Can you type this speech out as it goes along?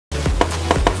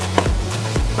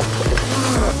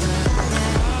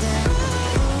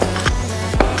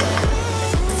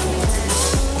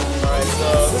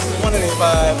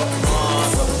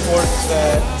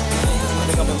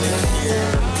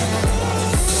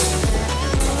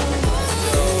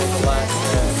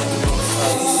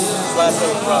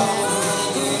biceps, bro.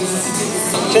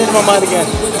 Changed my mind again.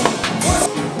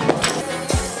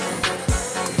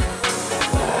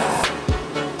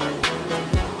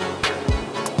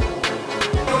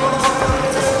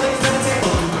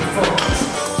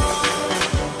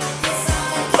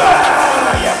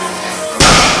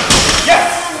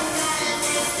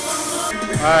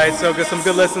 Alright, so got some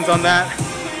good lessons on that.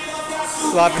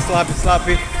 Sloppy, sloppy,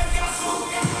 sloppy.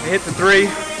 I hit the 3.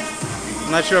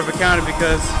 I'm not sure if it counted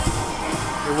because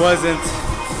it wasn't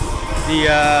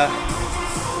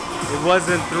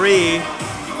 3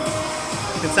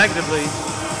 consecutively.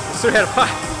 It's 3 out of 5.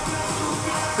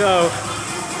 So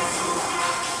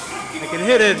I can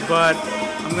hit it, but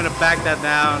I'm gonna back that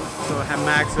down. So I have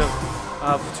max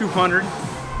of 200.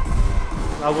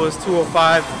 That was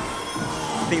 205.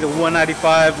 I think the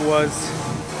 195 was,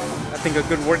 I think, a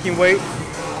good working weight.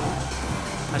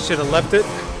 I should have left it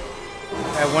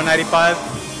at 195,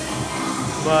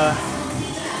 but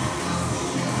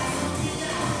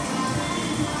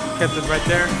kept it right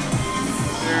there.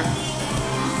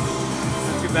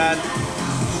 Not too bad.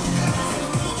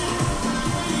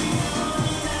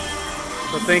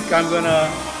 So I think I'm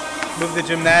gonna move the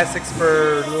gymnastics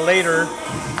for later.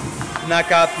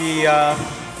 Knock out the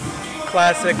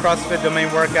classic CrossFit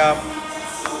domain workout.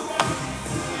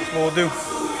 That's what we'll do.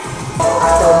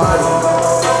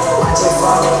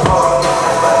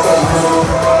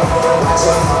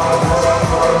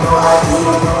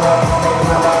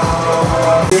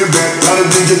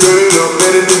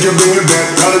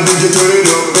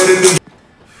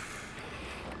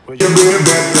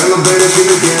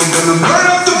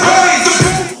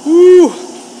 Woo!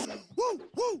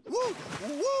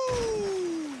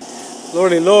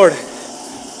 Lordy Lord.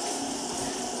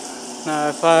 Now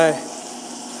if I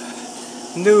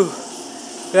knew,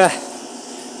 yeah,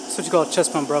 that's what you call a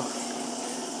chest pump, bro.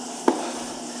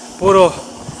 Puro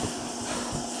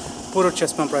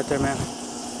chest pump right there, man.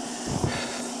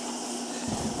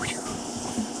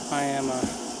 I am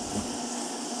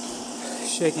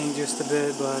shaking just a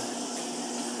bit, but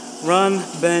run,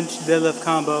 bench, deadlift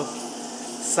combo,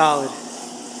 solid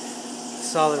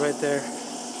right there.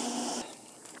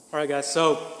 All right, guys,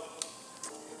 so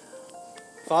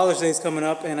Father's Day is coming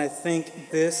up, and I think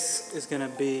this is gonna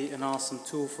be an awesome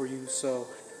tool for you, so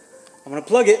I'm gonna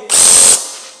plug it.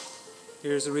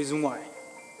 Here's the reason why.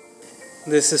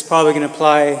 This is probably gonna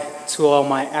apply to all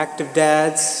my active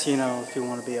dads, you know, if you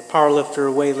wanna be a power lifter,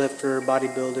 weightlifter,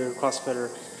 bodybuilder, CrossFitter,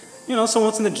 you know,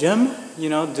 someone's in the gym, you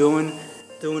know, doing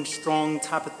strong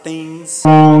type of things,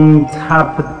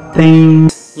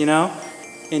 you know,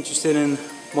 interested in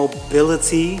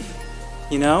mobility,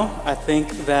 you know. I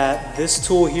think that this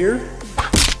tool here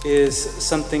is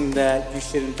something that you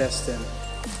should invest in.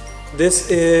 This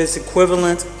is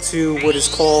equivalent to what is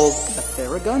called a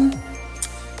THERAGUN,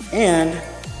 and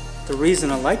the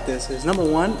reason I like this is, number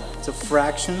one, it's a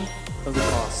fraction of the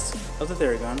cost of the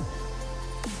THERAGUN,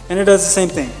 and it does the same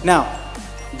thing. Now,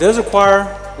 it does require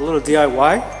a little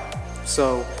DIY,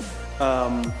 so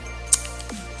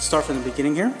start from the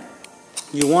beginning here.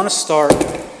 You want to start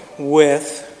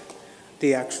with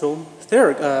the actual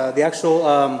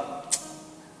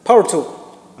power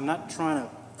tool. I'm not trying to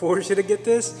force you to get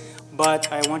this,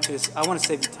 but I want to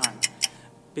save you time,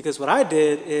 because what I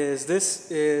did is,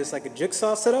 this is like a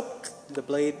jigsaw setup. The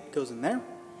blade goes in there,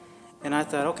 and I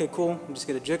thought, okay, cool. I'm just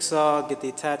get a jigsaw, get the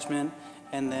attachment,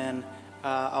 and then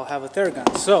I'll have a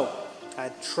THERAGUN. So I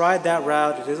tried that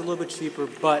route. It is a little bit cheaper,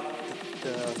 but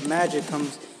the magic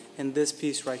comes in this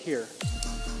piece right here,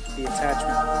 the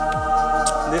attachment.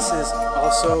 This is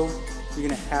also, you're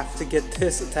gonna have to get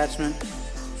this attachment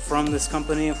from this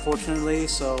company, unfortunately,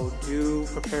 so do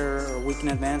prepare a week in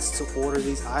advance to order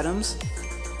these items.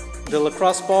 The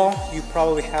lacrosse ball, you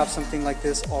probably have something like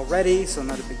this already, so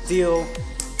not a big deal.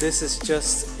 This is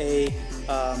just a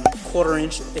 1/4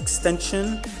 inch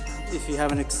extension. If you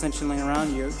have an extension laying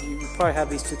around, you probably have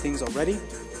these two things already,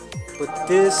 but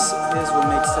this is what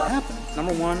makes it happen.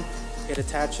 Number one, it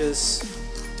attaches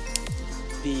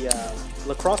the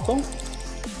lacrosse ball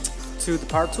to the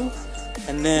power tool,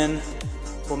 and then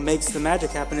what makes the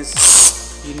magic happen is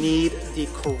you need the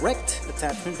correct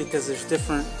attachment, because there's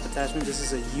different attachments. This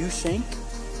is a U-shank,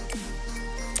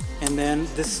 and then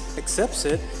this accepts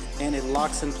it and it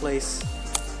locks in place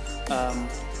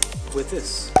with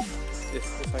this.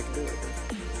 If I could do it.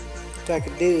 If I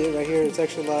could do it right here, it's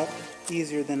actually a lot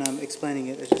easier than I'm explaining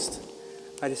it. I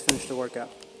just finished the workout.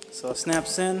 So it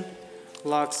snaps in,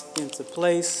 locks into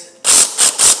place,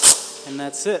 and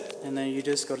that's it. And then you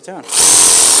just go to town.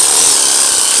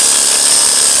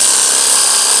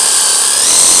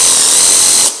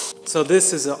 So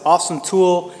this is an awesome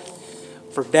tool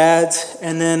for dads.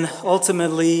 And then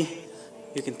ultimately,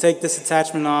 you can take this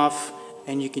attachment off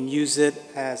and you can use it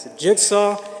as a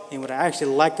jigsaw. And what I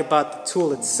actually like about the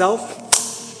tool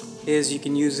itself is you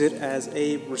can use it as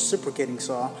a reciprocating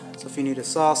saw. So if you need to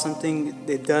saw something,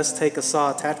 it does take a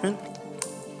saw attachment.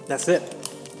 That's it.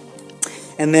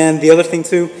 And then the other thing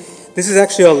too, this is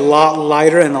actually a lot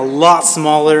lighter and a lot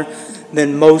smaller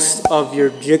than most of your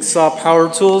jigsaw power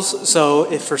tools.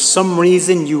 So if for some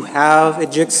reason you have a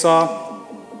jigsaw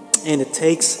and it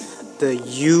takes the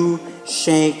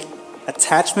U-shank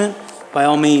attachment, by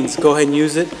all means go ahead and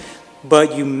use it,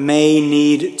 but you may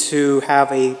need to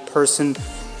have a person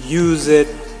use it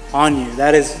on you.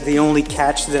 That is the only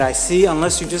catch that I see,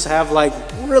 unless you just have like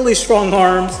really strong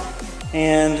arms,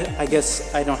 and I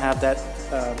guess I don't have that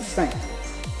thing.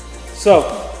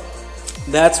 So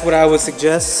that's what I would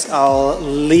suggest. I'll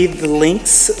leave the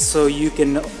links so you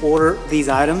can order these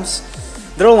items.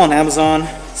 They're all on Amazon,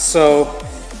 so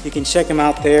you can check them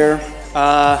out there.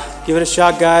 Give it a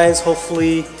shot, guys.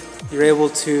 Hopefully you're able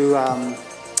to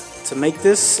make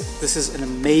this. This is an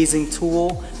amazing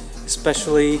tool,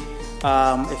 especially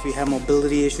if you have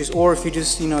mobility issues, or if you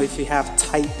just, if you have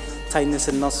tightness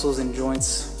in muscles and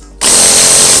joints.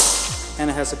 And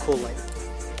it has a cool light.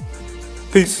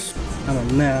 Peace. I'm a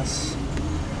mess,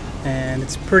 and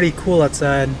it's pretty cool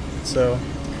outside, so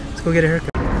let's go get a haircut.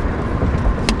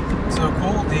 So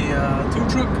cool, the tow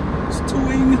truck is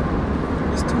towing a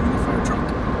fire truck.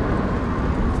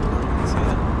 You can see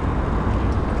it.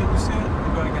 Can you see it?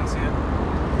 Maybe I can see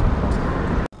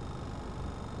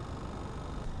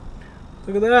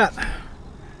it. Look at that.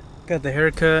 Got the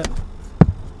haircut.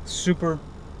 Super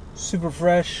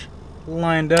fresh,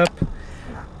 lined up.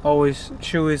 Always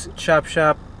Chewy's Chop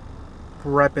Shop,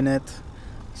 repping it.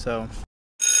 So